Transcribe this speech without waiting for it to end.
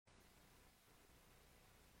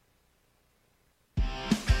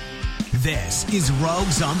This is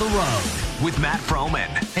Rogues on the Road with Matt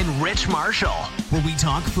Froman and Rich Marshall, where we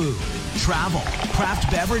talk food, travel,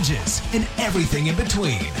 craft beverages, and everything in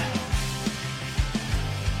between.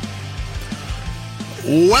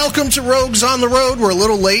 Welcome to Rogues on the Road. We're a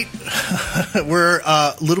little late. We're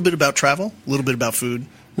a little bit about travel, a little bit about food.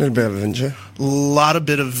 A little bit of adventure. A lot of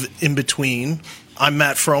bit of in between. I'm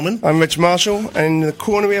Matt Froman. I'm Rich Marshall, and in the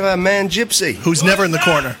corner we have our man Gypsy. Who's never in the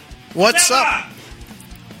corner. What's up?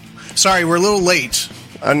 Sorry, we're a little late.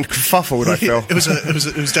 And kerfuffled, I feel. It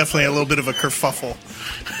was definitely a little bit of a kerfuffle.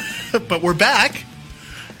 But we're back,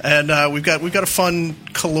 and we've got a fun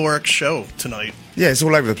caloric show tonight. Yeah, it's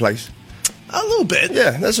all over the place. A little bit.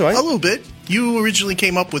 Yeah, that's all right. A little bit. You originally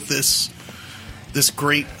came up with this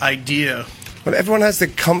great idea. Well, everyone has their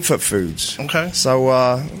comfort foods. Okay.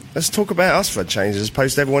 So let's talk about us for a change, as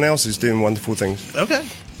opposed to everyone else who's doing wonderful things. Okay,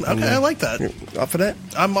 I like that. You up for that?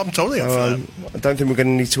 I'm totally up for that. I don't think we're going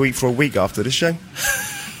to need to eat for a week after this show.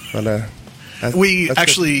 But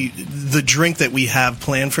the drink that we have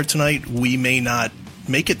planned for tonight, we may not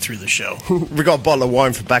make it through the show. We got a bottle of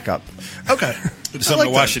wine for backup. Okay. Something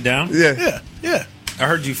to wash it down? Yeah. I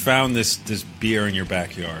heard you found this beer in your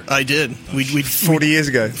backyard. I did. We 40 years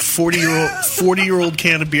ago. 40-year-old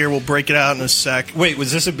can of beer. We'll break it out in a sec. Wait,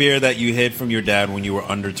 was this a beer that you hid from your dad when you were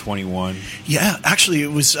under 21? Yeah, actually,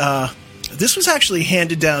 it was. This was actually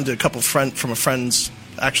handed down to a couple from a friend's.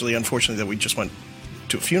 Actually, unfortunately, that we just went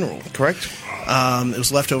to a funeral. Correct. It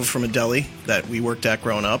was left over from a deli that we worked at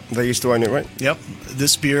growing up. They used to own it, right? Yep.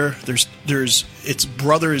 This beer, there's its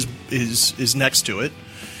brother is next to it.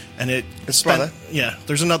 And It's brother? Yeah,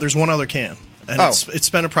 there's one other can. And it's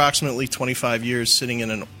spent approximately 25 years sitting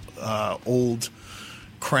in an old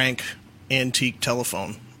crank antique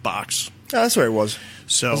telephone box. Oh, that's where it was.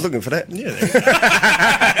 So I was looking for that. Yeah.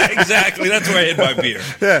 Exactly. That's where I hid my beer.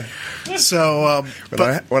 Yeah. So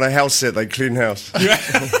when I house sit, they clean house.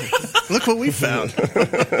 look what we found.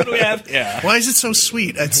 What do we have? Yeah. Why is it so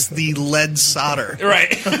sweet? It's the lead solder.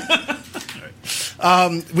 Right.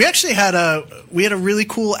 We actually had a really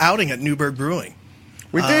cool outing at Newburgh Brewing.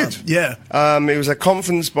 We did. Yeah. It was a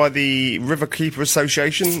conference by the Riverkeeper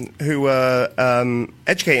Association, who were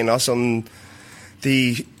educating us on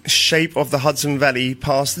the shape of the Hudson Valley,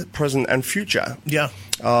 past, present, and future. Yeah.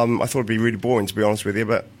 I thought it'd be really boring, to be honest with you,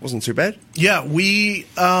 but it wasn't too bad. Yeah, we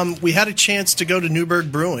had a chance to go to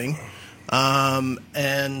Newburgh Brewing,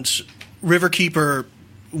 and Riverkeeper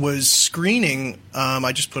was screening.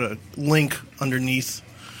 I just put a link underneath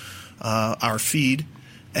our feed,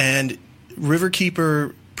 and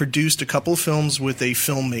Riverkeeper produced a couple of films with a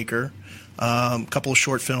filmmaker, a couple of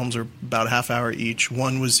short films, are about a half hour each.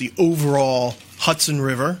 One was the overall Hudson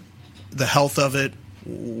River, the health of it,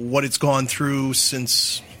 what it's gone through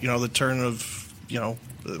since the turn of the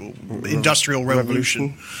Industrial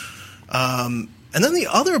Revolution. And then the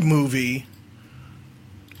other movie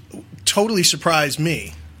totally surprised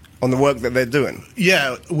me. On the work that they're doing?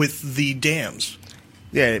 Yeah, with the dams.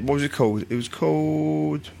 Yeah, what was it called? It was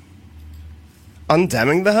called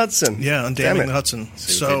Undamming the Hudson. Yeah, Undamming the Hudson.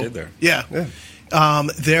 See what they did there. Yeah.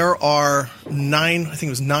 There are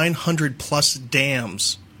 900 plus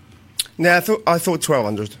dams. Yeah, I thought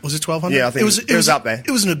 1,200. Was it 1,200? Yeah, I think it was up there.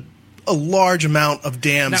 It was a large amount of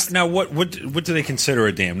dams. Now what do they consider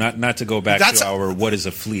a dam? Not to go back to our what is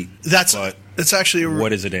a fleet. That's actually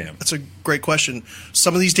what is a dam? That's a great question.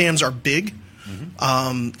 Some of these dams are big.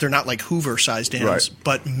 Mm-hmm. They're not like Hoover-sized dams, right.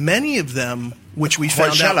 But many of them, which we Quite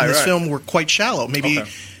found shallow, out in this right. film, were quite shallow.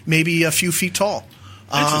 Maybe a few feet tall.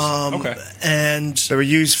 Okay. And they were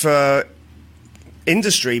used for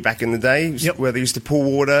industry back in the day, Yep. where they used to pour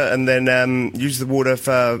water and then use the water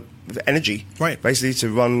for energy. Right. Basically to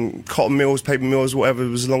run cotton mills, paper mills, whatever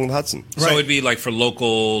was along the Hudson. So it'd be like for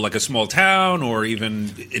local, like a small town, or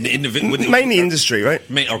even an individual. Mainly industry, right?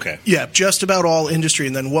 Okay. yeah, just about all industry.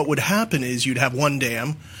 And then what would happen is you'd have one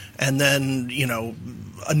dam, and then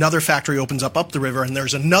another factory opens up the river, and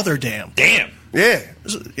there's another dam. Damn. Yeah.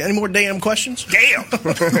 Any more damn questions? Damn.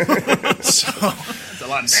 That's a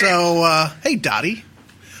lot of damn. So, hey, Dottie.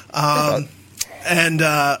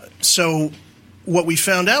 So what we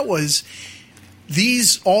found out was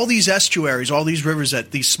all these estuaries, all these rivers,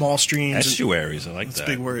 these small streams. Estuaries, I like that. That's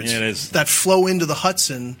big words. Yeah, it is. That flow into the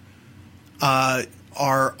Hudson are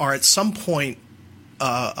at some point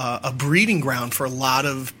a breeding ground for a lot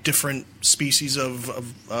of different species of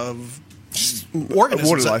organisms.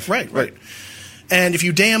 Water life. Right. And if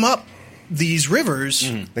you dam up these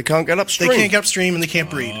rivers, They can't get upstream. they can't get upstream and they can't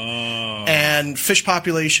breed. And fish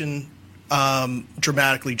population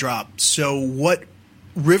dramatically dropped. So what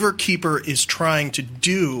Riverkeeper is trying to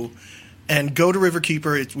do, and go to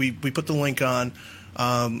Riverkeeper, we put the link on,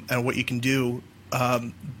 and what you can do.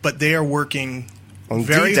 But they are working On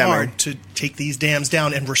very de-damming. hard to take these dams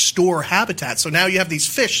down and restore habitat. So now you have these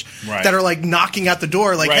fish Right. that are like knocking at the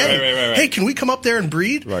door, like, Right, hey, right. hey, can we come up there and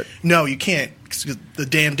breed? Right. No, you can't. 'Cause the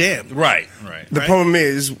damn dam. Right. The Right. problem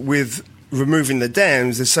is with removing the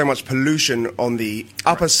dams, there's so much pollution on the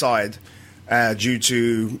upper side due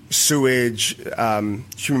to sewage,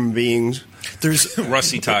 human beings. There's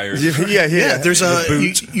Rusty tires. yeah, there's The a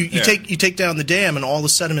boot. you Yeah. take down the dam and all the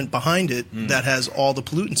sediment behind it that has all the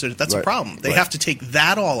pollutants in it. That's a Right. problem. They Right. have to take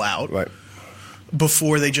that all out Right.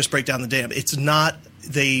 before they just break down the dam. It's not.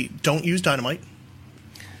 They don't use dynamite.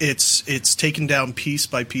 It's taken down piece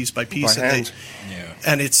by piece by piece, By and, hand.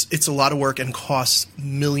 and it's a lot of work and costs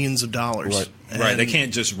millions of dollars. Right. Right. They And-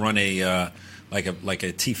 can't just run a like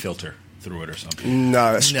a tea filter through it or something.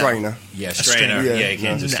 No, a strainer. Yeah, strainer. strainer. Yeah, Yeah, you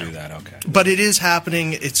can't just no. do that. Okay. But it is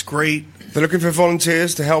happening. It's great. They're looking for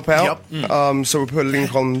volunteers to help out. Yep. So we'll put a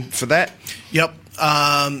link on for that. Yep.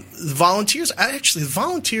 The volunteers, actually, the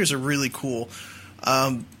volunteers are really cool.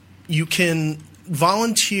 You can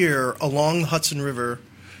volunteer along the Hudson River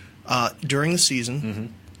during the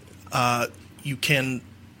season. You can,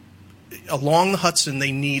 along the Hudson,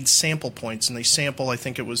 they need sample points, and they sample, I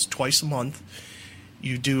think it was twice a month.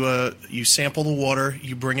 You sample the water,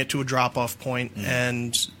 you bring it to a drop-off point,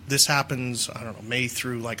 and this happens, I don't know, May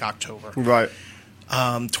through like October. Right.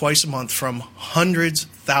 Twice a month from hundreds,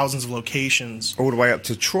 thousands of locations. All the way up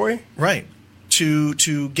to Troy. Right. To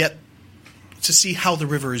get to see how the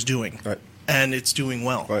river is doing. Right. And it's doing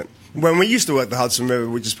well. Right. When we used to work the Hudson River,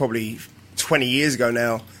 which is probably 20 years ago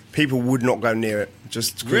now, people would not go near it.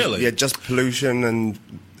 Just 'cause- Really? Yeah, just pollution and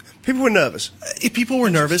people were nervous. People were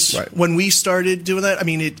nervous Right. when we started doing that. I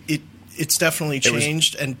mean, it's definitely was-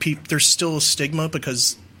 changed, and there's still a stigma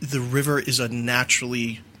because the river is a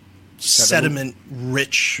naturally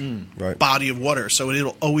sediment-rich Right. body of water. So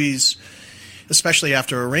it'll always, especially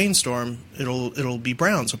after a rainstorm, it'll be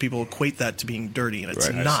brown. So people equate that to being dirty, and it's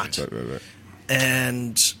Right. not. Right.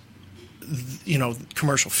 And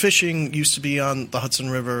commercial fishing used to be on the Hudson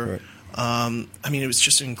River. Right. I mean, it was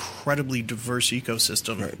just an incredibly diverse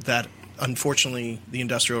ecosystem Right. that, unfortunately, the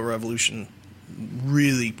Industrial Revolution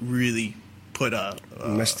really, really put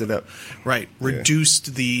Messed it up. right,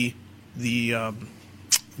 reduced the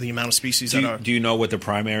amount of species that are. Do you know what the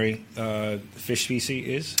primary fish species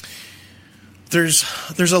is? There's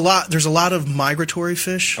a lot of migratory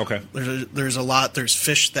fish. Okay. There's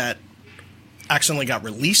fish that accidentally got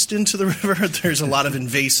released into the river. There's a lot of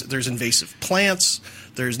invasive plants.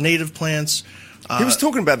 There's native plants. He was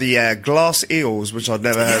talking about the glass eels, which I'd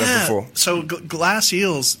never heard of before. So glass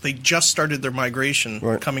eels, they just started their migration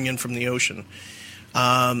Right. coming in from the ocean.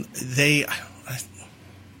 I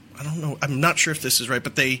don't know. I'm not sure if this is right,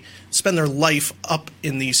 but they spend their life up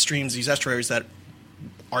in these streams, these estuaries that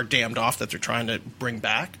are dammed off that they're trying to bring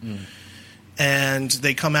back. And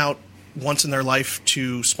they come out once in their life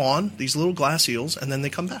to spawn these little glass eels, and then they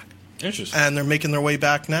come back. Interesting. And they're making their way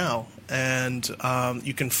back now. And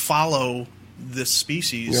you can follow this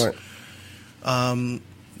species. Right.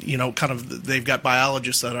 Kind of, they've got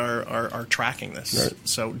biologists that are tracking this. Right.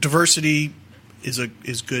 So diversity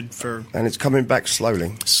is good for And it's coming back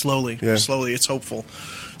slowly. slowly. Yeah. Slowly, it's hopeful.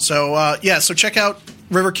 So so check out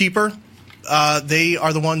Riverkeeper. They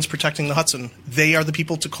are the ones protecting the Hudson. They are the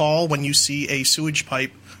people to call when you see a sewage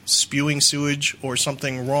pipe spewing sewage or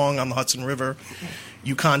something wrong on the Hudson River.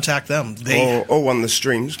 You contact them. Or one of the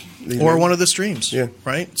streams. Or one of the streams. Yeah.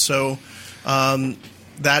 Right. So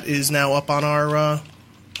that is now up on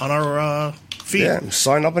our feed. Yeah,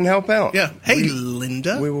 sign up and help out. Yeah. Hey,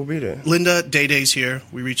 Linda. We will be there. Linda, Day Day's here.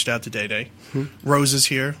 We reached out to Day Day. Rose is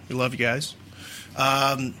here. We love you guys.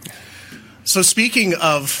 So speaking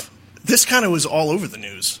of, this kind of was all over the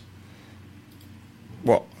news.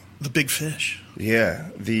 What? The big fish. Yeah,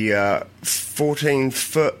 the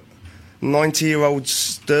 14-foot, 90-year-old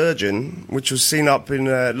sturgeon, which was seen up in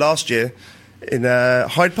last year in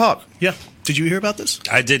Hyde Park. Yeah. Did you hear about this?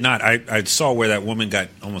 I did not. I saw where that woman got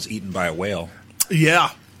almost eaten by a whale. Yeah.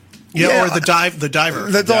 Yeah, Yeah, or the diver. The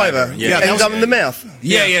diver, Yeah, that ends was- up in the mouth.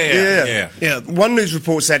 Yeah. Yeah. One news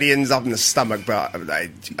report said he ends up in the stomach, but I don't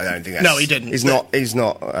think that's... No, he didn't. He's not.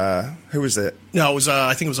 Who was it? No, it was.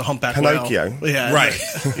 I think it was a humpback Pinocchio. whale. Yeah, Right.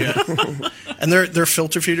 Yeah, and they're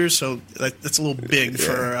filter feeders, so that's a little big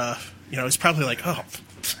for. It's probably like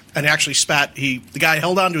and actually spat. The guy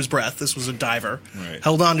held on to his breath. This was a diver. Right.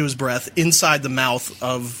 Held on to his breath inside the mouth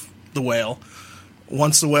of the whale.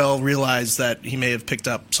 Once the whale realized that he may have picked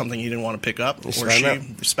up something he didn't want to pick up, or spat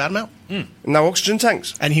him spat him out, No oxygen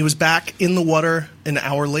tanks. and he was back in the water an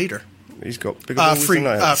hour later. He's got bigger balls than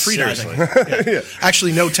I have. Free diving. Seriously. Yeah.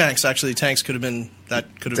 Actually, no tanks. Actually, tanks could have been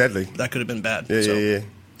Deadly. That could have been bad. Yeah, so. yeah.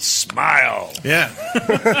 Smile. Yeah.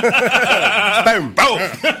 Boom.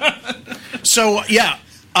 Boom. So, yeah,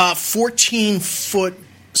 14-foot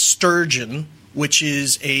sturgeon, which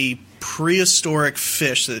is a prehistoric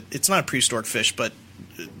fish. It's not a prehistoric fish, but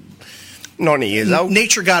 90 years old.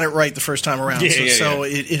 nature got it right the first time around. Yeah, So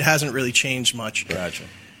it hasn't really changed much. Gotcha.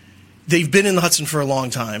 They've been in the Hudson for a long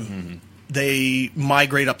time. Mm-hmm. They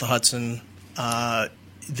migrate up the Hudson.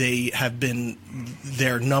 They have been,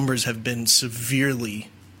 their numbers have been severely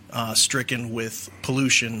stricken with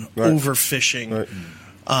pollution, Right. overfishing,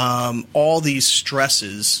 Right. all these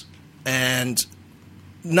stresses, and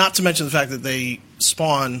not to mention the fact that they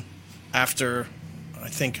spawn after, I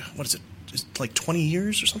think, what is it, like 20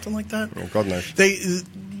 years or something like that? Oh, God knows.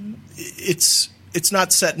 It's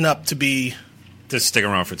not setting up to be To stick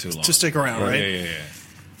around for too long. to stick around, right? Yeah.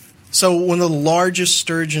 So one of the largest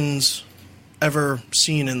sturgeons ever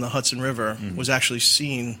seen in the Hudson River was actually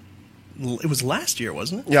seen. It was last year,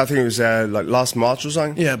 wasn't it? Yeah, I think it was like last March or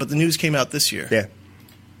something. Yeah, but the news came out this year. Yeah.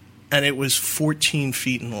 And it was 14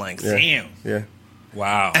 feet in length. Yeah. Damn. Yeah.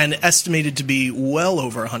 Wow. And estimated to be well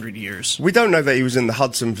over 100 years. We don't know that he was in the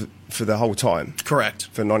Hudson for the whole time, Correct.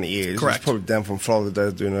 for 90 years. Correct. He was probably down from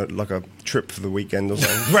Florida doing a trip for the weekend or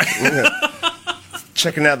something. Right. Yeah.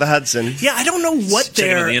 Checking out the Hudson. Yeah, I don't know what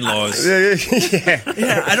Checking out their the in-laws. Yeah.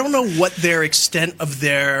 yeah, I don't know what their extent of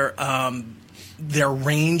their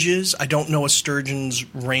range is. I don't know a sturgeon's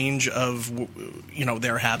range of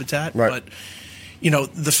their habitat, Right.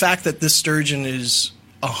 but the fact that this sturgeon is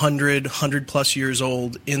 100 plus years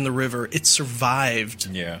old in the river, it survived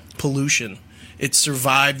Yeah. pollution. It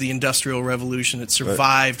survived the Industrial Revolution. It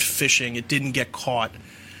survived fishing. It didn't get caught.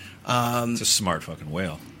 It's a smart fucking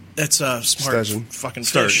whale. It's a smart Sturgeon. fucking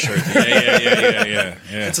Start. fish. Yeah.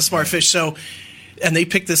 It's a smart fish. So, and they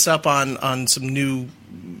picked this up on some new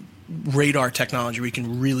radar technology where you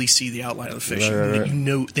can really see the outline of the fish. Right.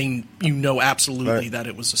 You know absolutely Right. that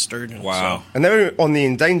it was a sturgeon. Wow. And they were on the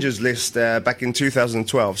endangered list back in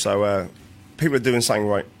 2012, so people are doing something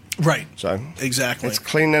right. So, right. So Exactly. it's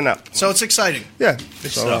cleaning up. So it's exciting. Yeah.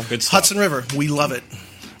 Good So, stuff. Good stuff. Hudson River, we love it.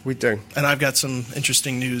 We do. And I've got some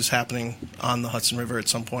interesting news happening on the Hudson River at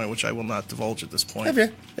some point, which I will not divulge at this point. Have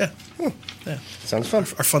you? Yeah. Yeah. Sounds fun.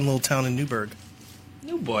 Our fun little town in Newburgh.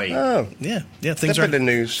 New boy. Oh, Yeah. Things That's are bit of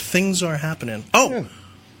news. Things are happening. Oh, Yeah.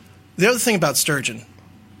 the other thing about sturgeon.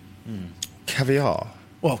 caviar.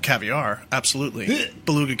 Well, caviar, absolutely.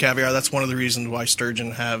 Beluga caviar. That's one of the reasons why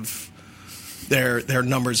sturgeon have their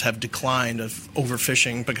numbers have declined of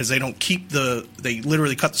overfishing, because they don't keep they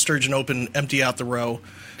literally cut the sturgeon open, empty out the roe,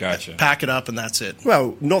 Gotcha. pack it up, and that's it.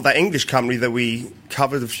 Well, not that English company that we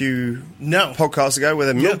covered a few No. podcasts ago where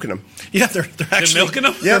they're milking them. Yeah, they're actually milking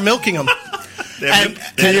 'em? They're milking them.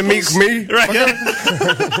 Can you milk me?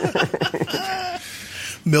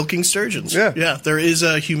 Milking sturgeons. Yeah. There is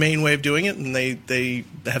a humane way of doing it, and they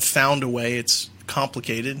have found a way. It's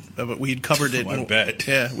complicated, but we'd covered it. I bet.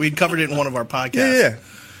 Yeah, we'd covered it in one of our podcasts. Yeah.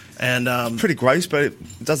 And Pretty gross, but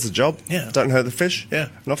it does the job. Yeah. Don't hurt the fish. Yeah.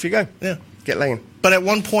 And off you go. Yeah. Get laying. but at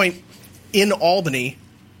one point in Albany,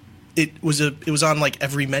 it was on like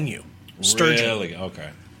every menu. Sturgeon. Really? Okay.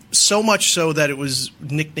 So much so that it was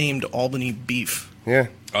nicknamed Albany beef. Yeah.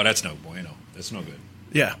 Oh, that's no bueno. That's no good.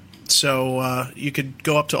 Yeah. So you could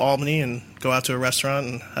go up to Albany and go out to a restaurant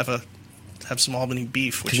and have some Albany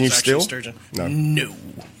beef, which Can you is actually steal? sturgeon. No. No.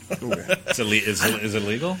 Is it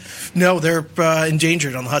legal? No, they're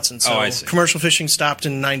endangered on the Hudson. So I see. commercial fishing stopped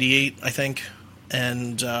in '98, I think,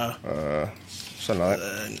 and Something like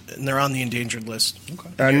that. they're on the endangered list.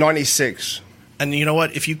 96. And you know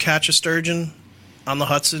what? If you catch a sturgeon on the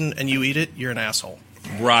Hudson and you eat it, you're an asshole.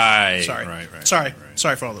 Right. Sorry. Right.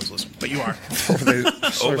 Sorry for all those listeners, but you are. Sorry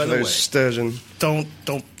for by the way. those sturgeon. Don't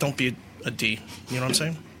be a D. You know what I'm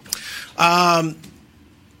saying?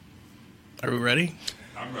 Are we ready?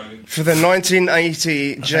 I'm ready. For the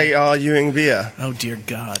 1980 J.R. Ewing beer. Oh dear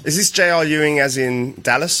God! Is this J.R. Ewing as in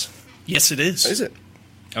Dallas? Yes, it is. Is it?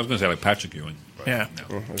 I was going to say like Patrick Ewing. but Yeah.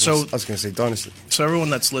 no. I was So- going to say Dynasty. So everyone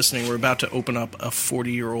that's listening, we're about to open up a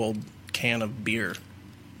 40-year-old can of beer.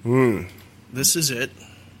 This is it.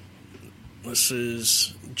 This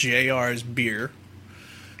is JR's beer.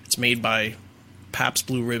 It's made by Pabst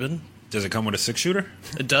Blue Ribbon. Does it come with a 6-shooter?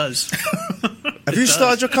 It does. Have you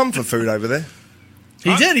started your comfort food over there?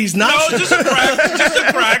 He did. He's not. No, just a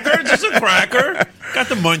cracker. Just a cracker. Got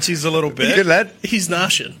the munchies a little bit. Good lad. He's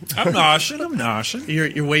noshing. I'm noshing.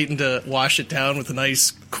 You're waiting to wash it down with a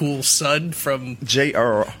nice cool sud from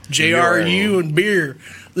J.R. JRU and beer.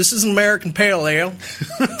 This is an American Pale Ale.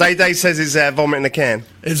 Day says it's vomit in a can.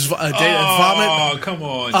 It's vomit. Oh, come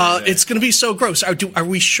on. It's going to be so gross. Are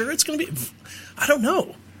we sure it's going to be? I don't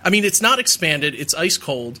know. I mean, it's not expanded. It's ice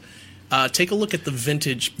cold. Take a look at the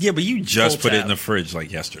vintage. Yeah, but you just pull put it tab. in the fridge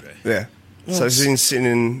like yesterday. Yeah. So it's been sitting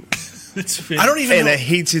in I don't even know. a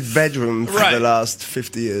heated bedroom for Right. the last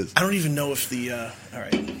 50 years. I don't even know if the. All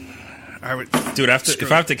right. Dude,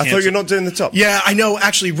 if I have to I cancel... thought you're not doing the top. Yeah, I know.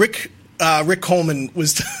 Actually, Rick Coleman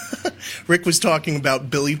was Rick was talking about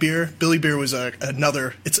Billy Beer. Billy Beer was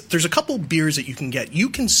another. There's a couple beers that you can get. You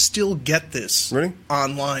can still get this Really?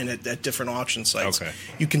 online at different auction sites. Okay.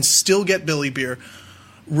 You can still get Billy Beer.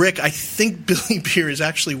 Rick, I think Billy Beer is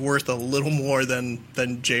actually worth a little more than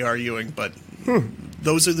J.R. Ewing, but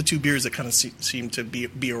those are the two beers that kind of seem to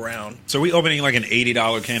be around. So are we opening like an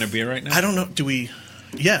 $80 can of beer right now? I don't know. Do we?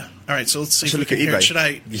 Yeah. All right. So let's see. Should if we look at compare. eBay. Should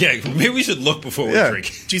I? Yeah, maybe we should look before we Yeah.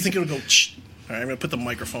 drink. Do you think it'll go? Shh? All right. I'm gonna put the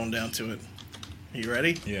microphone down to it. Are you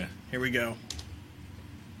ready? Yeah. Here we go.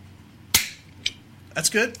 That's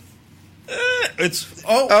good. It's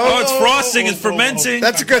Oh, it's frosting. It's fermenting.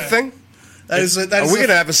 That's a good thing. That is. Are we going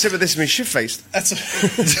to have a sip of this and be shit-faced? That's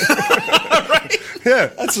Yeah.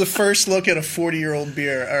 that's the first look at a 40-year-old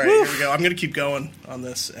beer. All right, here we go. I'm gonna keep going on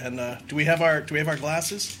this. And do we have our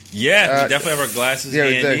glasses? Yeah, we definitely have our glasses Yeah,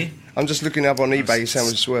 we handy. do. I'm just looking up on eBay how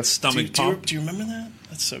much it's worth. Stomach Do you, pump. do you remember that?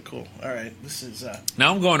 That's so cool. All right, this is.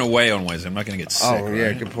 Now I'm going away on Wednesday. I'm not going to get sick. Oh, yeah,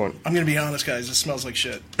 right? good point. I'm gonna be honest, guys. This smells like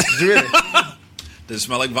shit. Do you really? Does it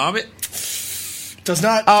smell like vomit? Does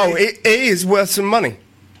not. Oh, it is worth some money.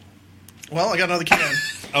 Well, I got another can.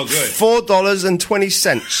 Oh, good.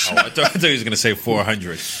 $4.20. Oh, I thought he was going to say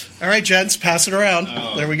 400. All right, gents, pass it around.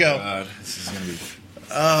 Oh, there we go. God. This is going to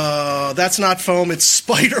be... That's not foam. It's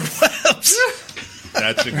spider webs.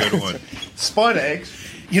 That's a good one. Spider eggs.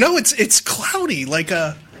 You know, it's cloudy like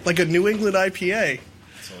a New England IPA.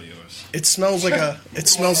 It's all yours. It smells like a. It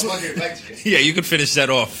smells. Yeah, you can finish that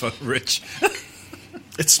off, Rich.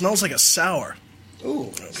 It smells like a sour.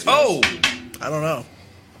 Ooh. Oh! I don't know.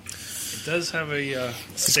 It does have a...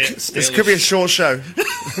 This could be a short show.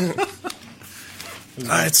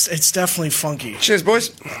 It's definitely funky. Cheers,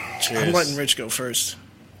 boys. I'm letting Rich go first.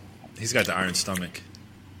 He's got the iron stomach.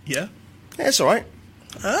 Yeah. Yeah, it's all right.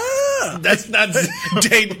 Ah. That's not...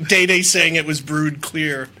 Day saying it was brewed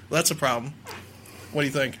clear. That's a problem. What do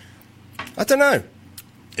you think? I don't know.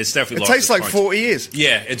 It's definitely It lost tastes its like punch. 40 years.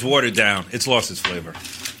 Yeah, it's watered down. It's lost its flavor.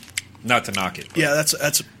 Not to knock it. but- Yeah, that's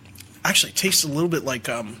actually it tastes a little bit like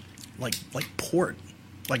port.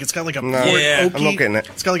 Like it's got like a No, port Yeah. oaky. I'm not getting it.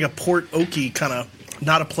 It's got like a port oaky kind of,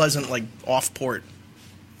 not a pleasant like off port.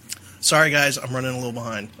 Sorry guys, I'm running a little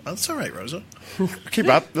behind. Oh, that's all right, Rosa. Keep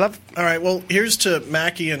up, love. All right, well here's to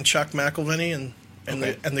Mackie and Chuck McElveny and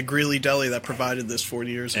Okay. the Greeley Deli that provided this 40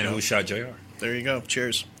 years And ago. who shot JR? There you go.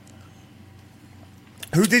 Cheers.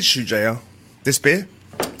 Who did shoot JR? This beer?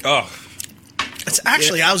 Oh, It's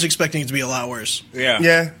actually I was expecting it to be a lot worse. yeah.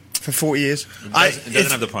 Yeah, for 40 years. It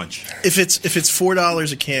doesn't have the punch. If it's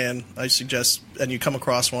 $4 a can, I suggest, and you come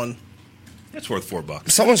across one. It's worth $4.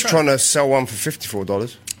 Someone's trying to sell one for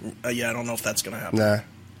 $54. Yeah, I don't know if that's gonna happen. Nah.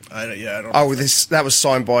 I don't. Oh, that was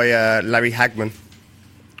signed by Larry Hagman.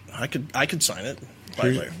 I could sign it. By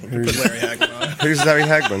the way, we could who's- put Larry Hagman on it. Who's Larry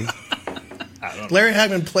Hagman? Larry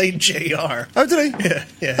Hagman played JR. Oh, did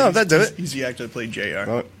he? Yeah. Oh, that'd do it. He's the actor that played JR.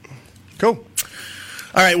 Right. Cool.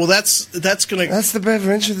 All right. Well, that's gonna That's the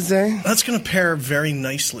beverage of the day. that's gonna pair very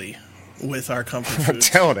nicely with our comfort I'm foods.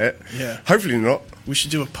 telling it. Yeah. Hopefully not. We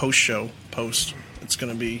should do a post. It's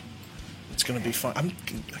gonna be fun. I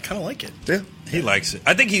kind of like it. Yeah. He likes it.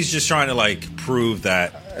 I think he's just trying to like prove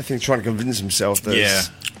that. I think trying to convince himself that Yeah.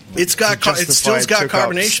 It's got it still's got took up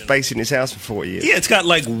carbonation. space in his house for 40 years. Yeah, it's got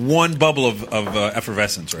like one bubble of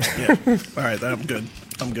effervescence right now. Yeah. All right. I'm good.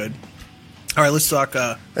 All right. Let's talk.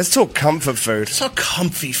 Let's talk comfort food. Let's talk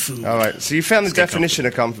comfy food. All right. So you found the Let's get definition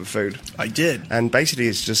of comfort food, I did. and basically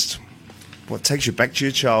it's just what takes you back to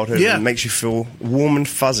your childhood Yeah. and makes you feel warm and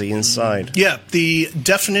fuzzy inside. Yeah, the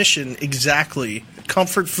definition exactly.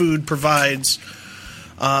 Comfort food provides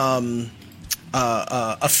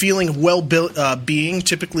a feeling of well-being,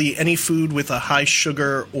 typically any food with a high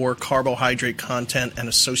sugar or carbohydrate content and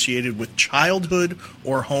associated with childhood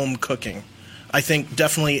or home cooking. I think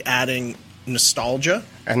definitely adding nostalgia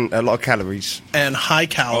And a lot of calories. and high Oh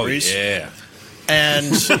calories. yeah, And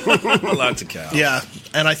lots of cows. yeah,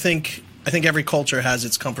 and I think every culture has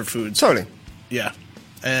its comfort foods. Totally. Yeah.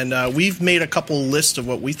 And we've made a couple lists of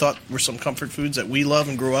what we thought were some comfort foods that we love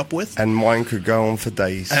and grew up with. And mine could go on for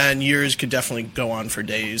days. And yours could definitely go on for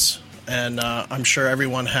days. And I'm sure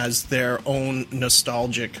everyone has their own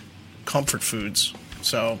nostalgic comfort foods.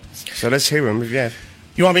 So So let's hear them if you have.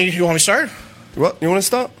 You want me to start? What? You want to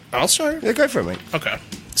start? I'll start. Yeah, go for it, mate. Okay.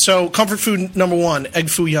 So, comfort food number 1, egg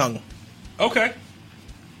foo young. Okay.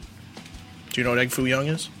 Do you know what egg foo young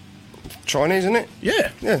is? Chinese, isn't it?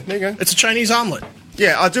 Yeah. Yeah, there you go. It's a Chinese omelet.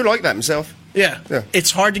 Yeah, I do like that myself. Yeah. Yeah.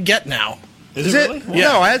 It's hard to get now. Is it? Really? Yeah.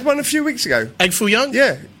 No, I had one a few weeks ago. Egg foo young?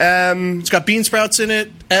 Yeah. It's got bean sprouts in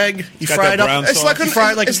it, egg. You got fry that it up. brown It's sauce. like You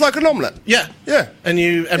fry it like it's like an omelette. Yeah. Yeah. And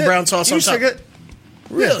Yeah. brown sauce You on used to top. get-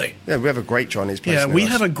 Really? Yeah, we have a great Chinese place. Yeah, near we us.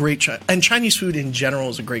 have a great and Chinese food in general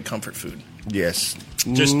is a great comfort food. Yes.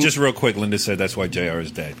 Just real quick, Linda said that's why JR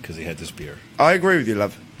is dead, because he had this beer. I agree with you,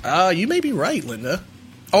 love. You may be right, Linda.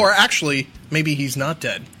 Or actually, maybe he's not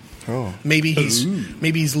dead. Oh. Maybe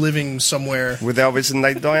he's living somewhere With Elvis and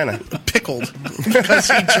Lady Diana. pickled because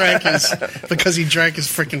he drank his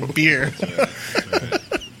freaking beer.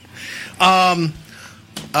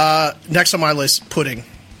 Next on my list, pudding.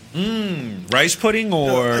 Rice pudding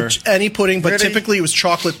or Any pudding, but Really? typically it was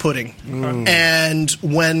chocolate pudding. And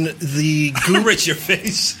when the goop, Rich your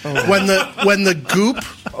face? when the goop,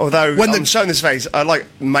 Although, When the- I'm showing this face, I like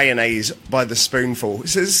mayonnaise by the spoonful.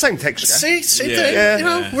 It's the same texture. same Yeah. thing. Yeah. You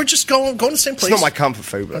know, we're just going to the same It's place. not my comfort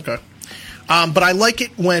food, but Okay. But I like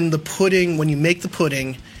it when when you make the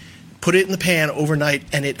pudding, put it in the pan overnight,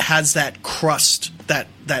 and it has that crust,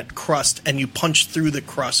 that crust, and you punch through the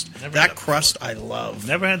crust. Never had That that crust I love.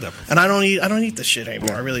 Never had that before. And I don't eat this shit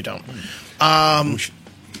anymore. I really don't.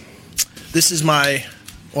 This is my.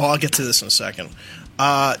 Well, I'll get to this in a second.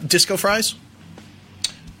 Disco fries.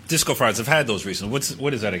 Disco fries. I've had those recently.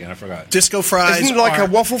 What is that again? I forgot. Disco fries. isn't it like are, a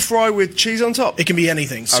waffle fry with cheese on top? It can be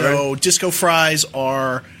anything. So really? disco fries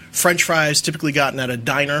are French fries, typically gotten at a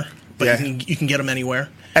diner, but Yeah. you can get them anywhere.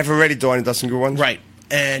 Ever ready Diner does some good ones? Right.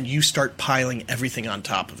 And you start piling everything on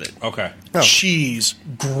top of it. Okay. Oh. Cheese,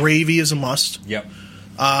 gravy is a must. Yep.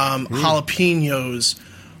 Jalapenos,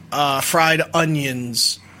 fried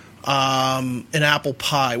onions, an apple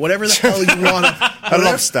pie, whatever the hell you want. A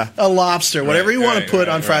lobster. A lobster, whatever you want to right, put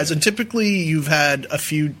right, on fries. right. And typically you've had a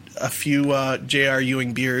few J.R.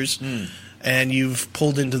 Ewing beers, and you've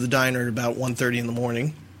pulled into the diner at about 1:30 in the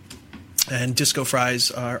morning. And disco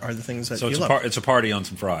fries are the things that So you it's love. it's a party on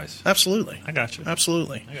some fries. Absolutely. I got you.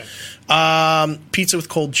 Absolutely. I got Pizza with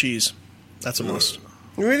cold cheese. That's a must.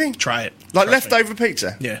 Really? Try it. Like Trust me. leftover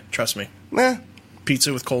pizza? Yeah, trust me. Nah,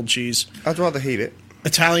 Pizza with cold cheese. I'd rather heat it.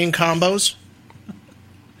 Italian combos.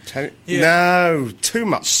 No, too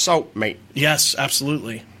much salt, mate. Yes,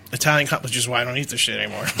 absolutely. Italian combos, which is why I don't eat this shit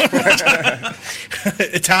anymore.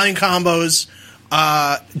 Italian combos,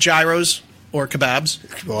 gyros or kebabs.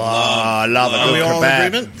 Oh, I love a Are good we all in kebab.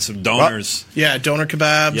 agreement? Some donors. Yeah, doner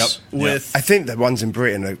kebabs Yep, with. I think the ones in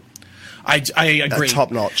Britain are I agree.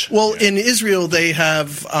 top notch. Well, in Israel they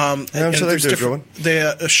have. I'm sure they there's do a good different. They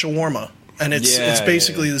a shawarma, and it's Yeah,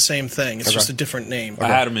 basically yeah. the same thing. It's just a different name. I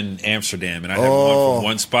had them in Amsterdam, and I had one from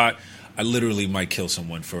one spot. I literally might kill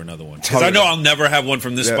someone for another one because I know I'll never have one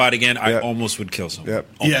from this Yep. spot again. I Yep. almost would kill someone. Yep.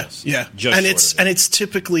 Almost. Yeah, Just and short of it. it's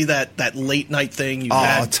typically that late night thing. You've Oh,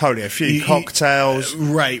 had, totally. A few cocktails.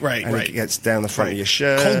 Right. And it gets down the front of your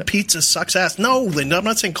shirt. Cold pizza sucks ass. No, Linda, I'm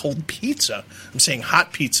not saying cold pizza. I'm saying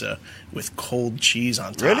hot pizza with cold cheese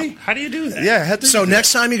on top. Really? How do you do that? Yeah. How do So you do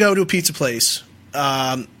next time you go to a pizza place,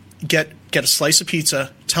 get a slice of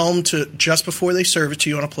pizza. Tell them to, just before they serve it to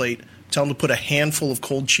you on a plate, tell them to put a handful of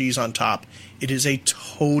cold cheese on top. It is a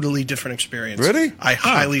totally different experience. Really? I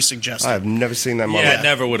highly suggest that? I it. have never seen that in my Yeah, life. I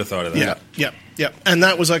never would have thought of that. Yeah. And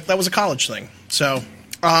that was a college thing. So,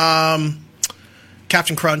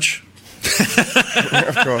 Captain Crunch.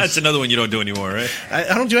 Of course. That's another one you don't do anymore, right? I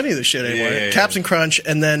don't do any of this shit anymore. Yeah. Captain Crunch,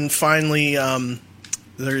 and then finally,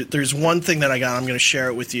 there's one thing that I got. I'm going to share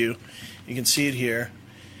it with you. You can see it here.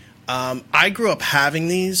 I grew up having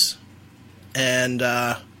these, and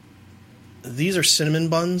these are cinnamon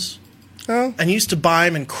buns. Oh. And you used to buy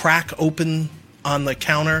them and crack open on the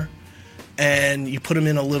counter, and you put them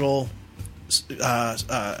in a little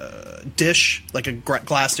dish, like a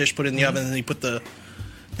glass dish, put it in the oven, and then you put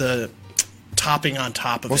the topping on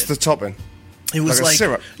top of What's it. the topping? It was like a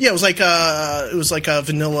syrup? Yeah, it was like a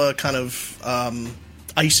vanilla kind of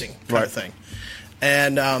icing kind Right. of thing.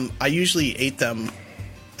 And I usually ate them.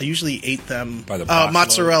 By the box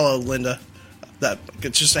mozzarella, Linda.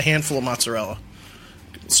 It's just a handful of mozzarella,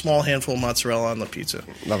 small handful of mozzarella on the pizza.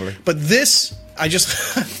 Lovely. But this, I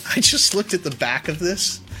just looked at the back of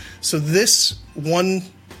this. So this one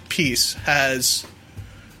piece has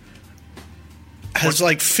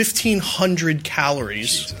like 1,500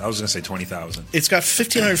 calories. I was going to say 20,000. It's got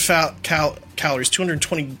 1,500 calories,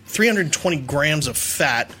 320 grams of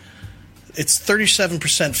fat. It's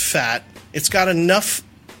 37% fat. It's got enough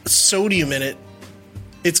sodium in it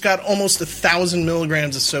It's got almost 1,000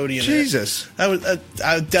 milligrams of sodium. Jesus. I would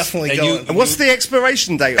definitely And go. And what's the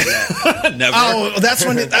expiration date on that? Never. Oh,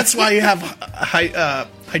 that's why you have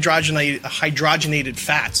hydrogenated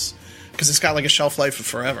fats, because it's got like a shelf life of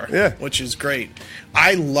forever. Yeah. Which is great.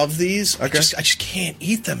 I love these. Okay. I just can't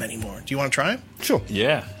eat them anymore. Do you want to try them? Sure.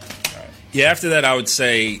 Yeah. Yeah, after that, I would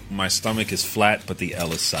say my stomach is flat, but the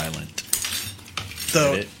L is silent.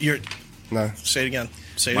 The Get No. Say it again.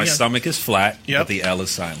 Say it My again. stomach is flat, Yep. but the L is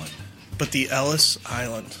silent. But the Ellis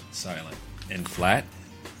Island. Silent. And flat?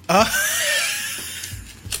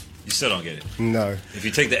 You still don't get it. No. If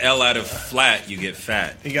you take the L out of flat, you get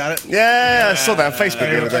fat. You got it? Yeah, I saw that on Facebook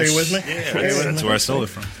the other day. Are you with me? That's where I stole it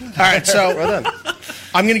from. All right, so Well done.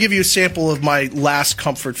 I'm going to give you a sample of my last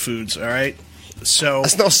comfort foods, all right? So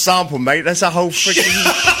That's not a sample, mate. That's a whole freaking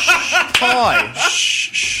pie.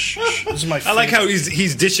 this is my I like how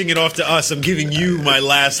he's dishing it off to us. I'm giving you my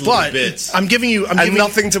last little but bits. I'm giving you And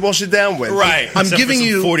nothing to wash it down with. Right. I'm except giving for some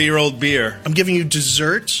you- 40-year-old beer. I'm giving you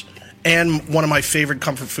desserts and one of my favorite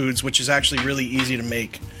comfort foods, which is actually really easy to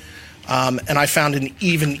make. And I found an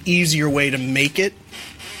even easier way to make it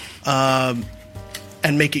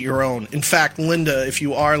and make it your own. In fact, Linda, if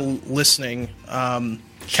you are listening,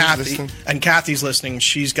 Kathy, listening. and Kathy's listening,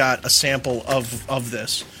 she's got a sample of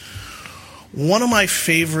this. One of my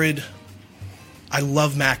favorite, I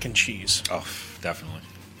love mac and cheese. Oh, definitely.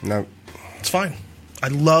 No. It's fine. I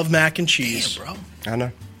love mac and cheese. Bro. I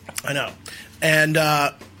know. I know. And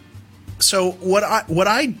so what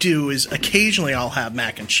I do is occasionally I'll have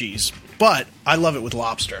mac and cheese, but I love it with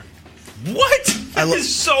lobster. What? That lo-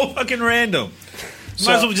 is so fucking random. So-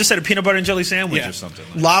 Might as well just had a peanut butter and jelly sandwich or something.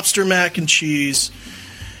 Like Lobster mac and cheese.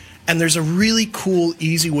 And there's a really cool,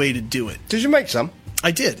 easy way to do it. Did you make some?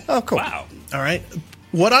 I did. Oh, cool. Wow. All right.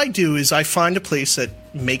 What I do is I find a place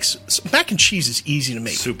that makes mac and cheese is easy to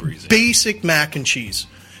make. Super easy. Basic mac and cheese.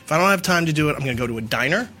 If I don't have time to do it, I'm going to go to a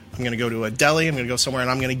diner. I'm going to go to a deli. I'm going to go somewhere,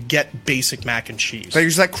 and I'm going to get basic mac and cheese. They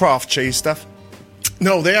use that craft cheese stuff?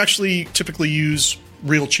 No, they actually typically use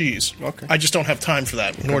real cheese. Okay. I just don't have time for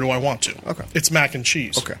that, nor do I want to. Okay. It's mac and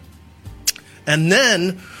cheese. Okay. And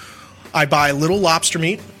then I buy a little lobster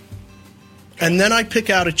meat, and then I pick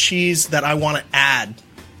out a cheese that I want to add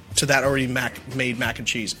to that already made mac and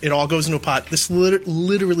cheese. It all goes into a pot. This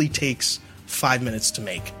literally takes 5 minutes to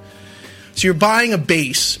make. So you're buying a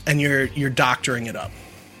base, and you're doctoring it up.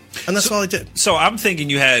 And that's all I did. So I'm thinking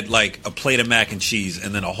you had like a plate of mac and cheese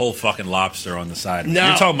and then a whole fucking lobster on the side. No.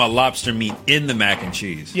 You're talking about lobster meat in the mac and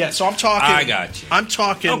cheese. Yeah, so I'm talking. I got you. I'm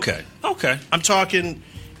talking. Okay. I'm talking.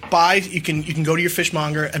 You can go to your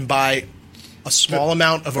fishmonger and buy a small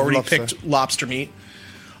amount of already lobster. picked lobster meat.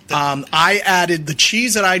 I added the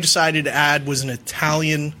cheese that I decided to add was an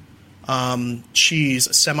Italian cheese,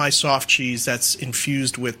 a semi-soft cheese that's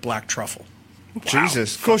infused with black truffle.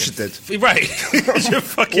 Jesus. Of course you did. Right. You're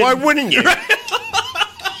fucking, Why wouldn't you? But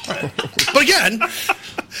again,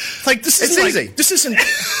 like this It's isn't easy. This isn't.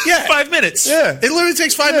 Yeah, 5 minutes. Yeah. It literally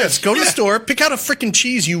takes 5 minutes. Go to the store, pick out a freaking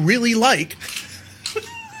cheese you really like.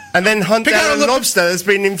 And then hunt Pick out down a a little- lobster that's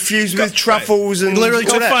been infused with truffles and Literally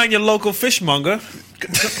all Go that. find your local fishmonger.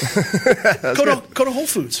 Go to Whole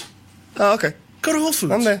Foods. Oh, okay. Go to Whole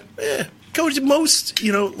Foods. I'm there. Yeah. Go to most,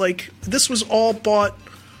 like this was all bought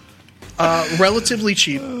relatively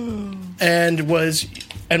cheap and was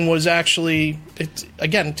actually it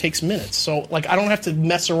takes minutes. So like I don't have to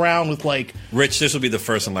mess around with like Rich, this will be the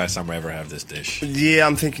first and last time I ever have this dish. Yeah,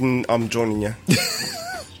 I'm thinking I'm joining you.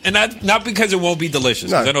 And not because it won't be delicious,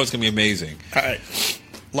 because No. I know it's going to be amazing. all right,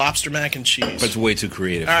 lobster mac and cheese. But it's way too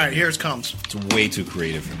creative. All for right, me. here it comes It's way too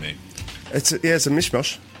creative for me. It's a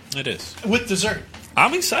mishmash. It is. with dessert.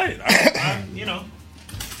 I'm excited.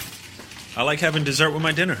 I like having dessert with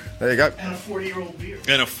my dinner. There you go. And a 40-year-old beer.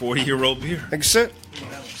 And a 40-year-old beer. Thank you, sir.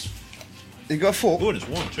 You got a fork? Ooh, and it's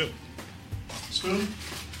warm, too. Spoon.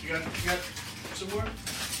 You got some more?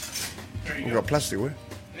 There you You go. got plastic, would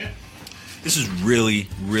Yeah. This is really,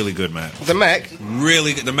 really good, Matt. The Mac.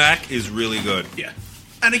 Really good. The mac is really good. Yeah.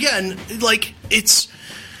 And again, like it's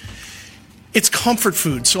comfort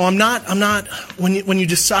food. So I'm not when you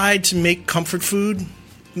decide to make comfort food,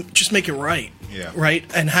 just make it right. Yeah. Right?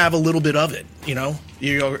 And have a little bit of it, You're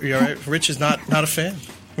all right. Rich is not a fan.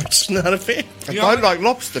 Rich is not a fan. I don't like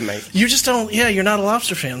lobster, mate. You just don't you're not a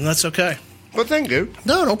lobster fan, and that's okay. But thank you.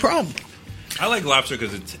 No problem. I like lobster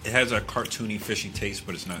because it has a cartoony, fishy taste,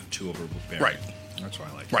 but it's not too overbearing. Right. That's why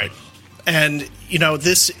I like it. Right. And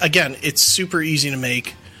this again, it's super easy to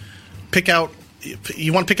make.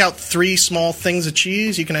 You want to pick out 3 small things of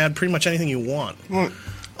cheese, you can add pretty much anything you want. Right.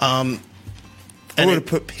 I And would have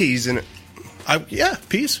put peas in it.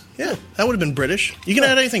 peas. Yeah, that would have been British. You can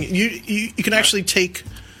add anything. You can actually take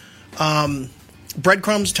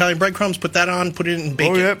breadcrumbs, Italian breadcrumbs. Put that on. Put it in,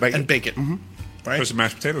 bake it, and bake it. Mm-hmm. Right. Put some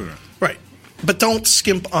mashed potatoes in. Right. But don't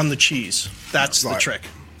skimp on the cheese. That's the trick.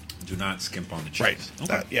 Do not skimp on the cheese. Right.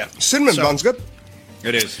 Okay. Yeah. Cinnamon bun's good.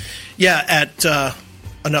 It is. Yeah, at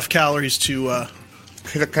enough calories to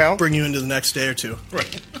Hit a cow. bring you into the next day or two.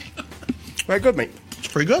 Right. Very good, mate. It's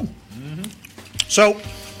pretty good. So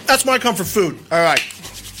that's my comfort food. All right.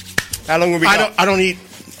 How long have we got? I don't eat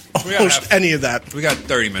almost any of that. We got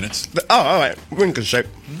 30 minutes. Oh, all right. We're in good shape.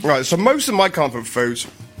 Right, so most of my comfort foods,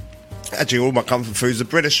 actually all my comfort foods are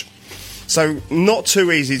British. So not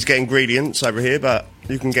too easy to get ingredients over here, but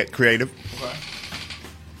you can get creative. Okay.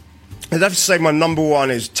 I'd have to say my number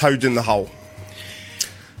one is Toad in the Hole.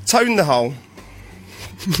 Toad in the Hole.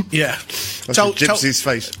 Yeah. That's a gypsy's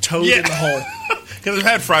face. Toad in the hole. Because I've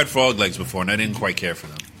had fried frog legs before, and I didn't quite care for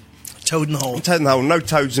them. Toad in the hole. Toad in the Hole. No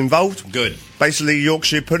toads involved. Good. Basically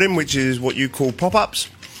Yorkshire pudding, which is what you call pop-ups,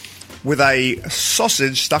 with a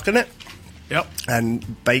sausage stuck in it. Yep.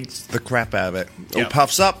 And baked the crap out of it. All Yep.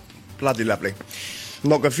 puffs up. Bloody lovely.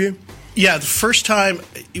 Not good for you? Yeah, the first time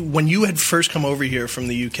when you had first come over here from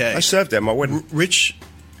the UK, I served it at my wedding. Rich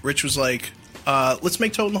was like, "Let's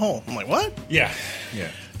make toad in the hole." I'm like, "What?" Yeah. Yeah.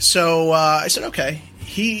 So I said, "Okay."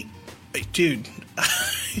 Dude,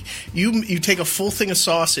 you take a full thing of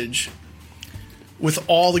sausage with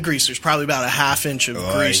all the grease. There's probably about a half inch of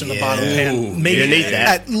grease in the bottom of the pan. Maybe you need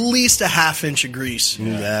that. at least a half inch of grease.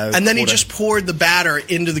 No, and then he quarter. just poured the batter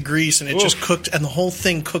into the grease, and it just cooked, and the whole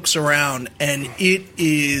thing cooks around, and it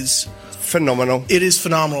is Phenomenal. it is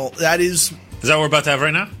phenomenal. That is. Is that what we're about to have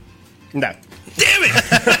right now? No. Damn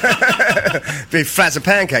it! Be flat as a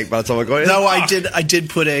pancake by the time I got it. No, I did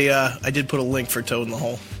put a link for Toad in the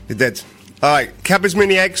Hole. You did. All right. Cadbury's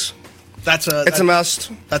mini eggs. It's a must.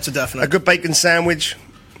 That's a definite. A good bacon sandwich.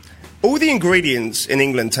 All the ingredients in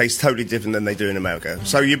England taste totally different than they do in America.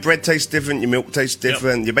 So your bread tastes different, your milk tastes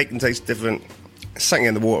different, your bacon tastes different. Something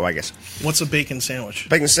in the water, I guess. What's a bacon sandwich?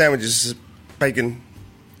 Bacon sandwich is bacon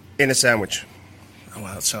in a sandwich. Oh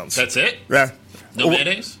wow, that sounds. That's it? Yeah. No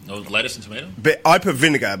mayonnaise? No lettuce and tomato? But I put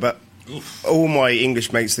vinegar, but Oof. all my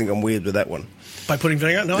English mates think I'm weird with that one. By putting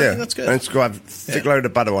vinegar? No, I think that's good. And it's got to have a thick load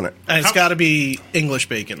of butter on it. And it's got to be English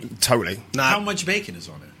bacon. Totally. Not How much bacon is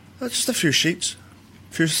on it? Just a few sheets.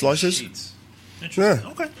 A few slices. Sheets. Yeah.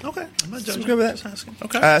 Okay. I'm not judging. Let's go with Just that. asking.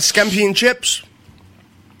 Okay. Scampi and chips.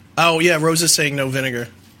 Oh yeah, Rose is saying no vinegar.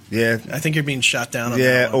 Yeah. I think you're being shot down on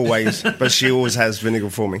Yeah, that one. always. But she always has vinegar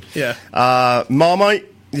for me. Yeah. Marmite.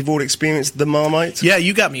 You've all experienced the Marmite? Yeah,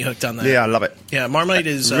 you got me hooked on that. Yeah, I love it. Yeah, Marmite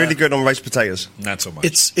is Really good on roast potatoes. Not so much.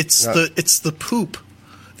 It's the poop,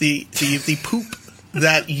 the poop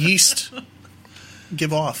that yeast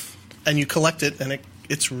give off, and you collect it, and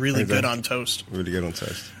it's really good on toast. Really good on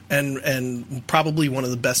toast. And probably one of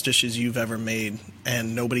the best dishes you've ever made,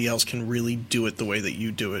 and nobody else can really do it the way that you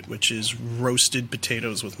do it, which is roasted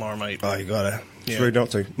potatoes with Marmite. Oh, you got to. It's Yeah. really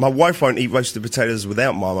not to. My wife won't eat roasted potatoes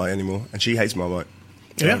without Marmite anymore, and she hates Marmite.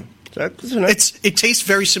 Yeah. So, you know. It tastes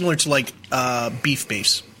very similar to like beef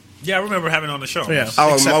base. yeah, I remember having it on the show. Yeah.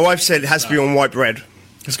 Oh, except- my wife said it has to be on white bread.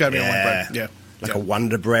 It's got to be on white bread. Yeah. Like a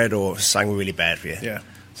Wonder Bread or something really bad for you. Yeah.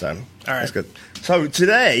 So, that's right. good. So,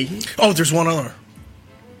 today, Oh, there's one other,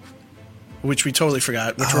 which we totally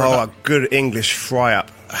forgot. Which we're a about. good English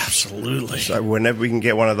fry-up. Absolutely. So, whenever we can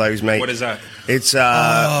get one of those, mate. What is that? It's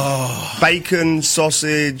bacon,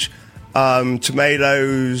 sausage,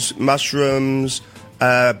 tomatoes, mushrooms,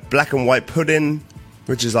 black and white pudding,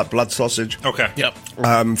 which is like blood sausage. Okay. Yep.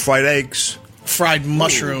 Fried eggs, Fried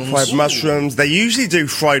mushrooms. fried mushrooms. They usually do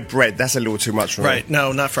fried bread. That's a little too much for me. Right.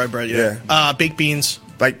 No, not fried bread. Yeah. Baked beans.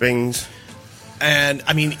 Baked beans. And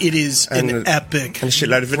I mean, it is And an epic and a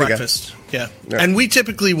shitload of vinegar. breakfast. Yeah. Yeah. And we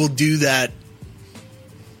typically will do that.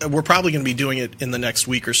 We're probably going to be doing it in the next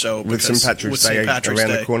week or so. With St. because- Patrick's with Day St. Patrick's around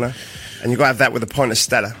Day. the corner. And you've got to have that with a pint of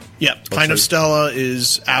Stella. Yeah, pint of two. Stella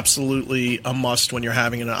is absolutely a must when you're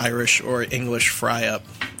having an Irish or English fry up.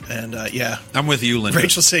 And yeah, I'm with you, Linda.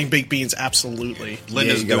 Rachel's saying baked beans, absolutely.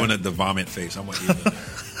 Linda's you gotta- doing the vomit face. I'm with you, Linda.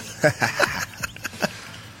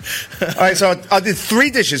 All right, so I did 3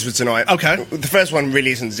 dishes for tonight. Okay. The first one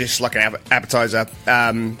really isn't just like an appetizer.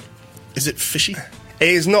 Is it fishy? It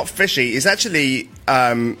is not fishy. It's actually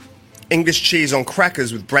English cheese on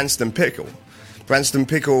crackers with Branston pickle. Branston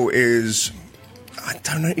pickle is... I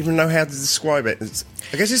don't even know how to describe it.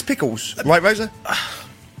 I guess it's pickles. Right, Rosa?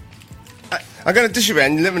 I'm going to dish it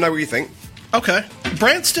around and let me know what you think. Okay.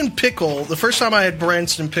 Branston pickle. The first time I had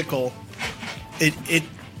Branston pickle, it's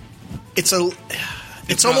It's almost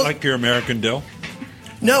not like your American dill.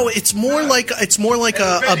 no. It's more like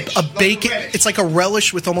a bacon. It's like a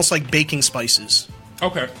relish with almost like baking spices.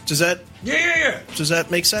 Okay. Does that Yeah. does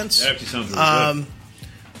that make sense? That actually sounds really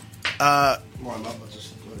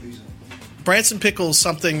Branson pickle is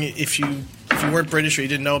something if you weren't British or you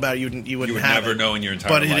didn't know about it, you wouldn't good. You would have never it. know in your entire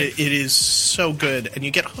But life. it is so good, and you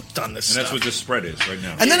get hooked on this And stuff. that's what this spread is right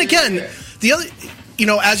now. And then again, the other,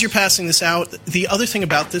 as you're passing this out, the other thing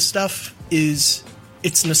about this stuff is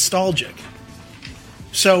it's nostalgic.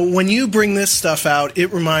 So when you bring this stuff out,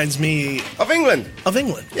 it reminds me Of England. of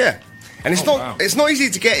England. Yeah. And it's wow. it's not easy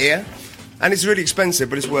to get here, and it's really expensive,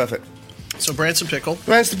 but it's worth it. So Branson pickle.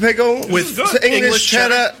 Branson pickle With some English English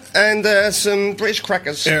cheddar and some British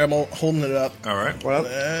crackers. Here, I'm holding it up. All right. Well,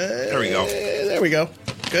 There we go. There we go.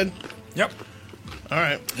 Good. Yep. All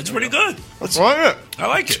right. It's pretty good. why not? I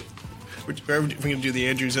like it. We're going to do the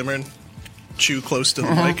Andrew Zimmern. Chew close to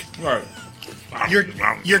the mic. All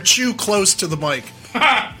right. You're chew close to the mic.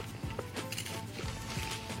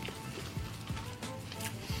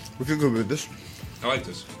 We could go with this. I like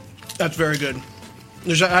this. That's very good.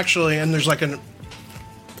 There's actually, and there's like a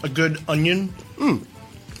good onion,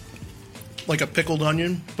 like a pickled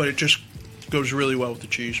onion, but it just goes really well with the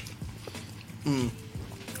cheese. And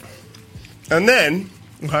then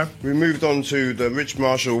Okay. we moved on to the Rich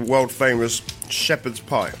Marshall world famous shepherd's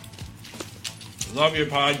pie. Love your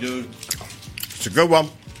pie, dude. It's a good one.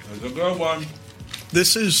 It's a good one.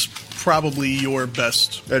 This is probably your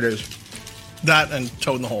best. It is. That and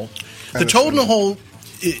Toad in the Hole. The And Toad in the cinnamon. Hole,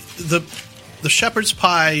 the shepherd's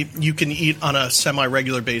pie you can eat on a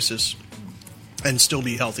semi-regular basis and still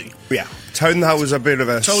be healthy. Yeah. Toad in the Hole was a bit of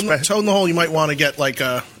a Toad in the Hole, you might want to get like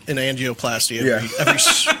an angioplasty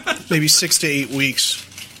every maybe 6 to 8 weeks.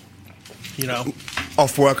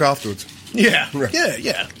 off work afterwards. Yeah. Right.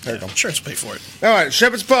 Yeah. There you go. Insurance will pay for it. All right,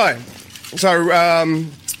 shepherd's pie. So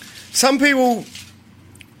some people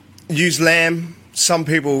use lamb, some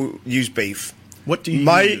people use beef. What do you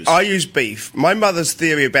use? I use beef. My mother's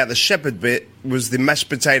theory about the shepherd bit was the mashed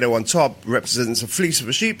potato on top represents a fleece of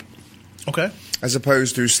a sheep, Okay. as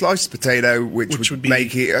opposed to sliced potato, which Which would would be-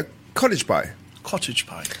 make it a cottage pie, Cottage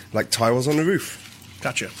pie. like tiles on the roof.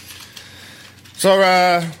 Gotcha. So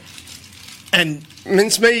And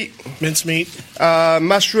mincemeat,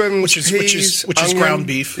 mushrooms, Which is- peas, which is onion. ground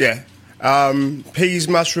beef. Yeah, peas,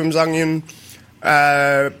 mushrooms, onion,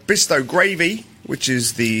 Bisto gravy, which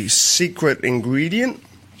is the secret ingredient.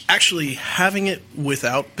 actually having it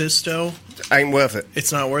without Bisto, Ain't worth it.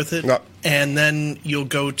 it's not worth it. No. And then you'll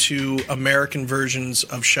go to American versions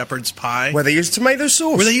of shepherd's pie Where they use tomato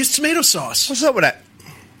sauce. where they use tomato sauce. What's up with that?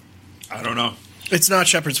 I don't know. It's not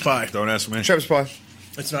shepherd's pie. Don't ask me. Shepherd's pie.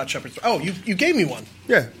 It's not shepherd's pie. Oh, you gave me one.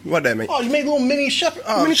 Yeah, what there, mate? Oh, you made little mini shepherd.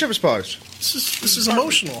 Oh, Mini shepherd's pies. this is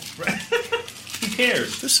emotional. Who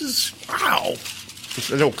cares? This is wow. It's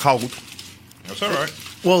a little cold. That's all right.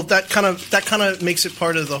 Well, that kind of makes it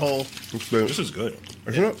part of the whole. This is good.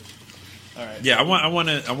 Isn't it? All right. Yeah, I want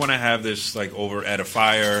to have this like over at a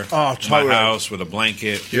fire Oh, in totally. my house with a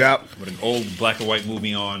blanket. Yeah. With an old black and white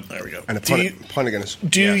movie on. There we go. And a Do you- pint of Guinness.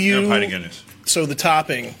 Do Yeah, you? and a pint of Guinness. So the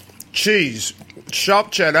topping. Cheese,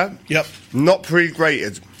 sharp cheddar, Yep. not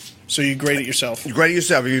pre-grated. So you grate it yourself. You grate it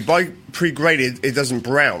yourself. If you buy pre-grated, it doesn't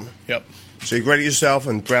brown. Yep. So you grate it yourself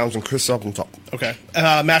and browns and crisps up on top. Okay.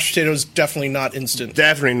 Mashed potatoes definitely not instant.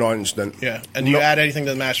 Definitely not instant. Yeah. And do you Not- add anything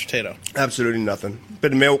to the mashed potato? Absolutely nothing.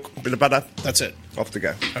 Bit of milk, bit of butter, That's it. off to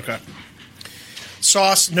go. Okay.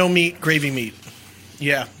 Sauce, no meat, gravy meat.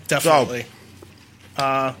 Yeah, definitely.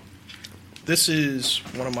 This is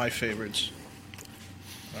one of my favorites.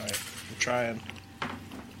 All right, I'm trying.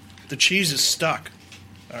 The cheese is stuck.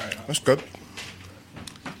 All right. That's good.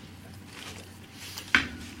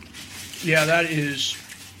 Yeah,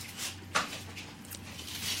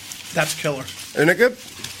 that's killer. Isn't it good?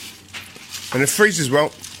 And it freezes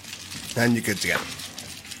well, and you're good to go.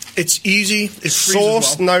 It's easy. It freezes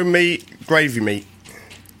Sauce, well. no meat, gravy meat.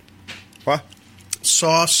 What?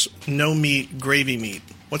 Sauce, no meat, gravy meat.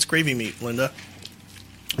 What's gravy meat, Linda?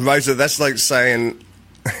 Rosa, that's like saying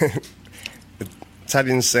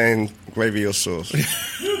Italians saying gravy or sauce.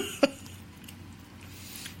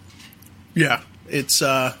 Yeah, it's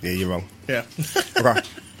Yeah, you're wrong. yeah. Okay.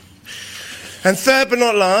 And third but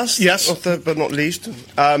not last, Yes. or third but not least,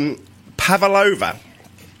 pavlova.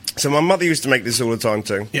 So my mother used to make this all the time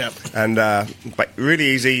too. Yeah. And but really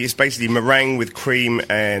easy. It's basically meringue with cream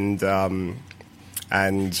and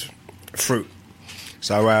fruit.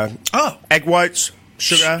 So Oh, egg whites,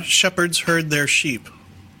 sugar. shepherds herd their sheep.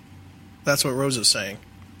 That's what Rosa's saying.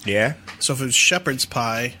 Yeah. So if it was shepherd's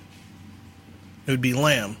pie, it would be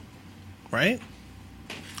lamb, right?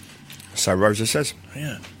 So Rosa says.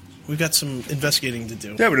 Yeah. We've got some investigating to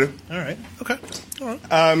do. Yeah, we do. All right. Okay. All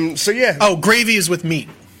right. So yeah. Oh, gravy is with meat.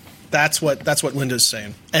 That's what Linda's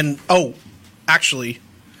saying. And actually,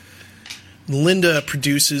 Linda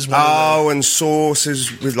produces one of and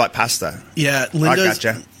sauces with like pasta. Yeah,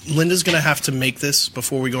 Linda's going to have to make this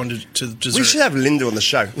before we go into dessert. We should have Linda on the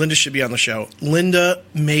show. Linda should be on the show. Linda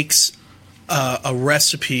makes a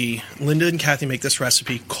recipe. Linda and Kathy make this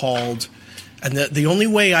recipe called, and the only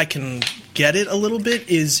way I can get it a little bit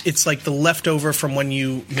is it's like the leftover from when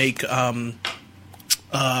you make like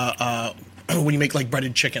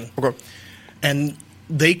breaded chicken. Okay. And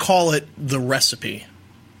they call it the recipe.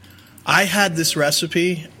 I had this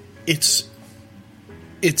recipe. It's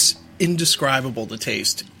indescribable to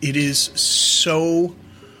taste. It is so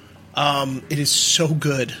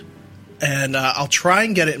good. And I'll try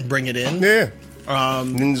and get it and bring it in. Yeah.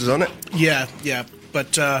 Linda's on it. Yeah.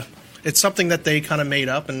 But it's something that they kind of made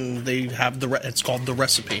up, and they have it's called the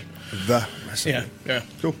recipe. The recipe. Yeah.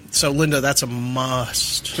 Cool. So, Linda, that's a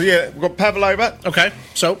must. So, yeah, we've got pavlova. Okay.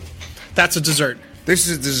 So, that's a dessert. This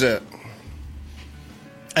is dessert.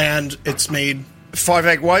 And it's made... 5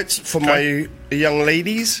 egg whites for my young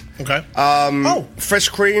ladies. Okay. Fresh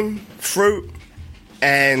cream, fruit,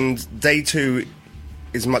 and day 2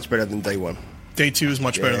 is much better than day 1. Day 2 is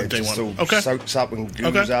much better than day 1. All soaks up and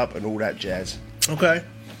goos up and all that jazz. Okay.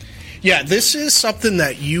 Yeah, this is something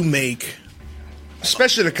that you make...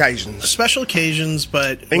 Special occasions,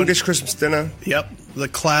 but... English Christmas dinner. Yep. The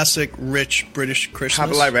classic, rich British Christmas.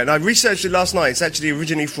 Pavlova. And I researched it last night. It's actually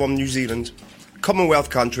originally from New Zealand. Commonwealth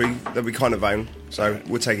country that we kind of own. So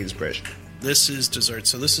we'll take it as British. This is dessert.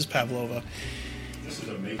 So this is pavlova. This is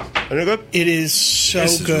amazing. Isn't it good? It is so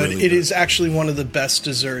good. Really it is actually one of the best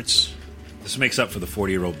desserts. This makes up for the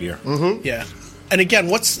 40-year-old beer. Mm-hmm. Yeah. And again,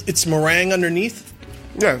 it's meringue underneath?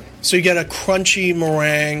 Yeah. So you get a crunchy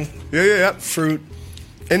meringue. Yeah. Fruit.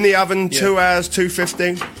 In the oven, 2 hours,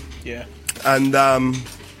 250. Yeah. And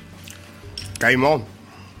game on.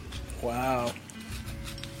 Wow.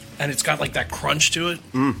 And it's got like that crunch to it.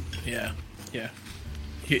 Yeah.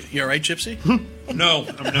 You all right, Gypsy? No,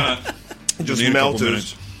 I'm not. Just melted.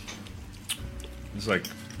 It's like...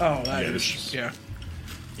 Oh, that is... Yeah.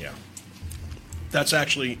 That's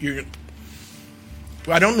actually...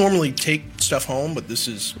 I don't normally take stuff home, but this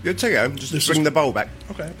is... Yeah, take it home. Just bring the bowl back.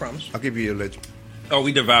 Okay, I promise. I'll give you your lid. Oh,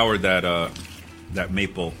 we devoured that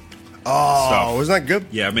maple stuff. Wasn't that good?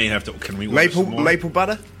 Yeah, I may have to... Can we order some more? Maple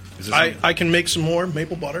butter? I can make some more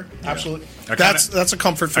maple butter. Yeah. Absolutely. That's a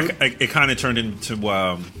comfort food. It kind of turned into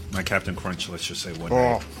my Captain Crunch, let's just say, one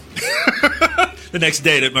day. The next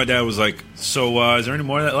day, my dad was like, so is there any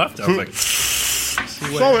more of that left? I was like,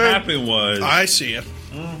 see what happened was... I see it.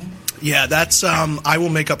 Mm-hmm. Yeah, that's... I will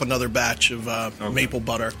make up another batch of maple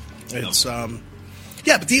butter. It's...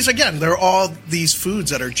 yeah, but these, again, they're all these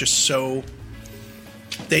foods that are just so...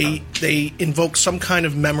 They invoke some kind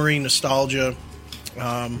of memory, nostalgia...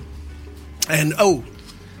 And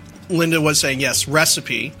Linda was saying, yes,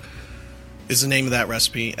 recipe is the name of that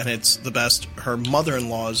recipe, and it's the best. Her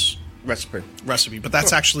mother-in-law's recipe, but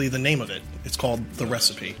that's actually the name of it. It's called The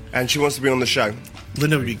Recipe. And she wants to be on the show.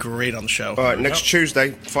 Linda would be great on the show. All right, next Tuesday,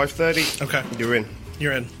 5:30. Okay.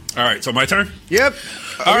 You're in. All right, so my turn? Yep.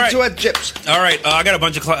 All right. To our chips. All right, I got a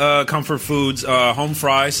bunch of comfort foods. Home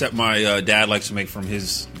fries that my dad likes to make from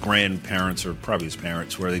his grandparents, or probably his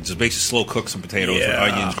parents, where they just basically slow cook some potatoes with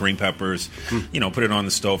onions, green peppers, put it on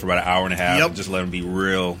the stove for about an hour and a half, and just let them be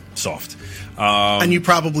real soft. And you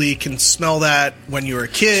probably can smell that when you were a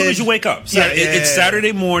kid. As soon as you wake up. It's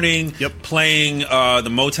Saturday morning, playing the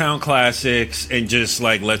Motown classics, and just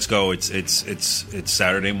like, let's go. It's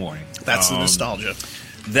Saturday morning. That's the nostalgia.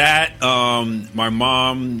 That, my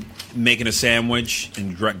mom making a sandwich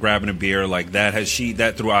and grabbing a beer, like that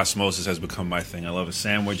that through osmosis has become my thing. I love a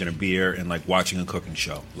sandwich and a beer and like watching a cooking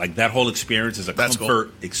show. Like that whole experience is a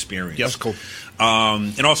comfort experience. That's cool.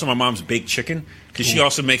 And also my mom's baked chicken, because she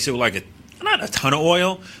also makes it with like not a ton of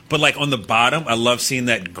oil, but like on the bottom, I love seeing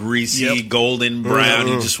that greasy golden brown.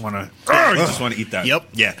 You just want to eat that. Yep.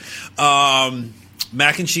 Yeah.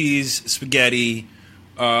 Mac and cheese, spaghetti.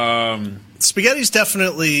 Spaghetti's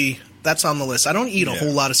definitely, that's on the list. I don't eat a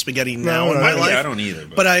whole lot of spaghetti now in my life. Yeah, I don't either.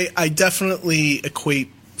 But I definitely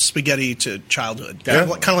equate spaghetti to childhood. Kind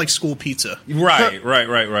of like school pizza.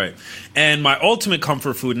 Right. And my ultimate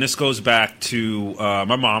comfort food, and this goes back to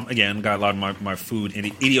my mom, again, got a lot of my food and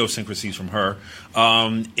idiosyncrasies from her,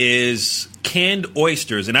 is canned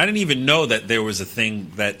oysters. And I didn't even know that there was a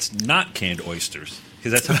thing that's not canned oysters.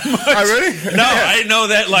 Because that's how much. Oh, really? No, I didn't know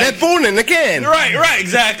that. Like, they're born in a can. Right,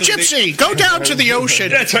 exactly. Gypsy, go down to the ocean.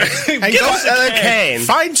 That's right. And get us a can.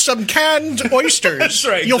 Find some canned oysters. That's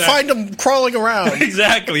right. You'll find them crawling around.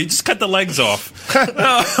 Exactly. You just cut the legs off.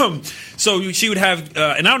 So she would have,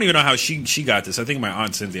 and I don't even know how she got this. I think my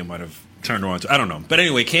Aunt Cynthia might have turned her on to. I don't know. But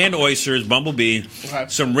anyway, canned oysters, Bumblebee,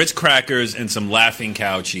 some Ritz crackers, and some Laughing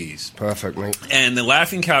Cow cheese. Perfect, mate. And the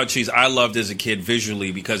Laughing Cow cheese I loved as a kid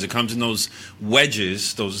visually because it comes in those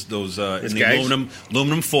wedges, those in the gags.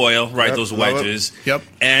 aluminum foil, right? Yep, those love it. wedges. Yep.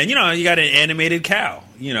 And you got an animated cow.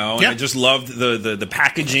 And I just loved the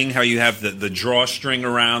packaging, how you have the drawstring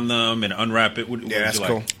around them and unwrap it. What Yeah, that's you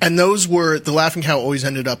cool. like? And those were the Laughing Cow always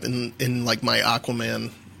ended up in like my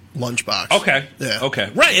Aquaman lunchbox. Okay. Yeah.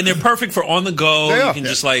 Okay. Right, and they're perfect for on the go. They You are. can Yeah.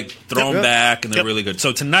 just like throw them Yep. back, and they're Yep. really good.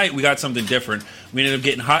 So tonight we got something different. We ended up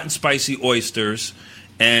getting hot and spicy oysters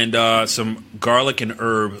and some garlic and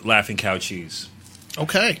herb Laughing Cow cheese.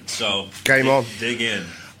 Okay. So Game on. Dig in.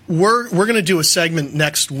 We're going to do a segment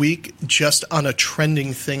next week just on a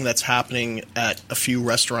trending thing that's happening at a few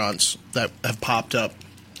restaurants that have popped up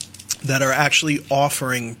that are actually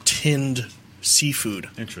offering tinned seafood.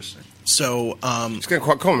 Interesting. So, It's getting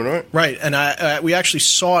quite common, right? right, and we actually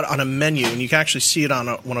saw it on a menu, and you can actually see it on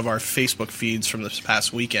one of our Facebook feeds from this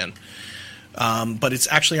past weekend. But it's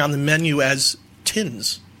actually on the menu as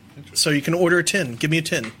tins. So you can order a tin. Give me a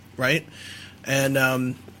tin, right?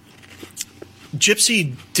 And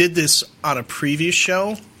Gypsy did this on a previous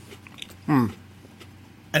show. And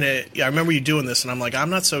I remember you doing this, and I'm like,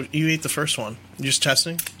 you ate the first one. You just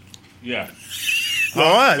testing? Yeah. All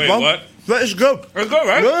right, Wait, well, what? let's go. Let's go,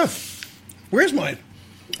 right? Yeah. Where's mine?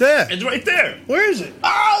 There. It's right there. Where is it?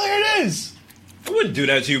 Oh, there it is. I wouldn't do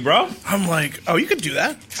that to you, bro. I'm like, oh, you could do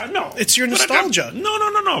that. No, It's your But I got- nostalgia.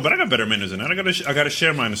 No. But I got better manners than that. I got to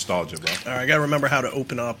share my nostalgia, bro. All right, I got to remember how to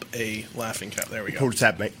open up a Laughing Cow. There we Pull go. the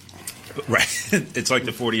tab, mate. Right. It's like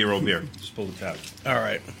the 40-year-old beer. Just pull the tab. All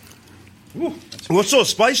right. Ooh, What sort of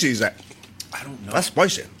spicy is that? I don't know. That's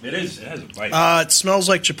spicy. It is. It has a bite. It smells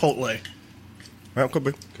like Chipotle. Well, could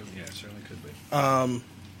be. Yeah, it certainly could be.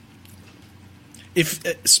 If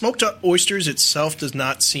smoked oysters itself does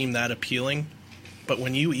not seem that appealing, but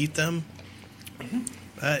when you eat them,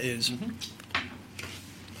 that is,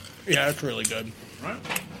 yeah, that's really good. Right.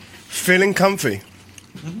 Feeling comfy.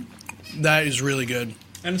 That is really good.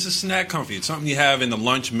 And it's a snack comfy. It's something you have in the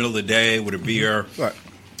lunch, middle of the day with a beer. Right.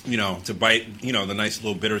 To bite, the nice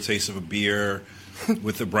little bitter taste of a beer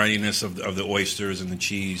with the brininess of the oysters and the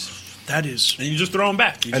cheese. That is. And you just throw them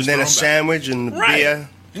back. And then a sandwich and Right. beer.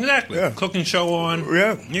 Exactly. Yeah. Cooking show on.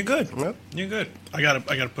 Yeah. You're good. Yep. You're good. I gotta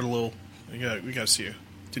put a little. We gotta see you.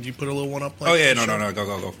 Did you put a little one up? Oh, yeah. No.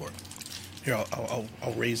 Go for it. Here,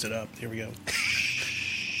 I'll raise it up. Here we go.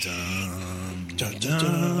 Dun, dun,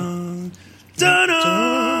 dun,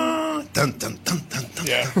 dun, dun, dun, dun.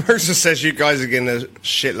 Yeah. Rosa says you guys are getting a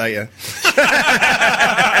shit later.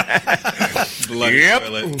 Bloody Yep.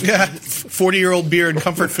 toilet. Yeah. 40-year-old beer and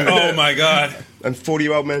comfort food. Oh, my God. And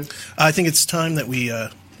 40-year-old men. I think it's time that we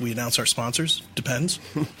announce our sponsors. Depends.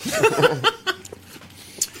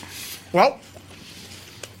 Well,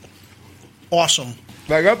 awesome.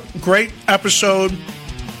 Back up. Great episode.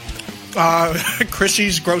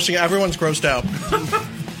 Chrissy's grossing. Everyone's grossed out.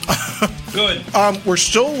 Good. We're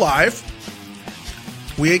still alive.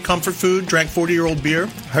 We ate comfort food, drank 40-year-old beer.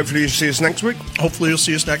 Hopefully you'll see us next week. Hopefully you'll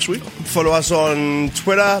see us next week. Follow us on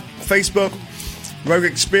Twitter, Facebook, Rogue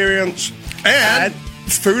Experience, and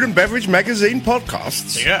Food and Beverage Magazine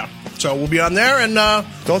podcasts. Yeah. So we'll be on there, and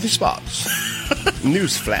Dorothy Sparks.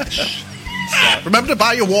 Newsflash. remember to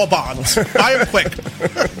buy your war bonds. Buy them quick.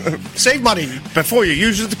 Save money. Before you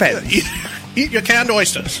use the pen. Eat your canned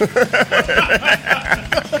oysters. All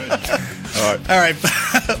right.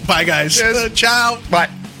 Bye, guys. Cheers. Ciao. Bye.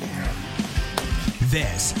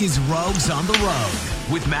 This is Rogues on the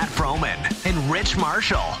Road with Matt Froman and Rich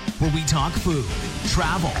Marshall, where we talk food,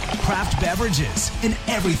 travel, craft beverages, and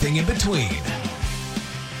everything in between.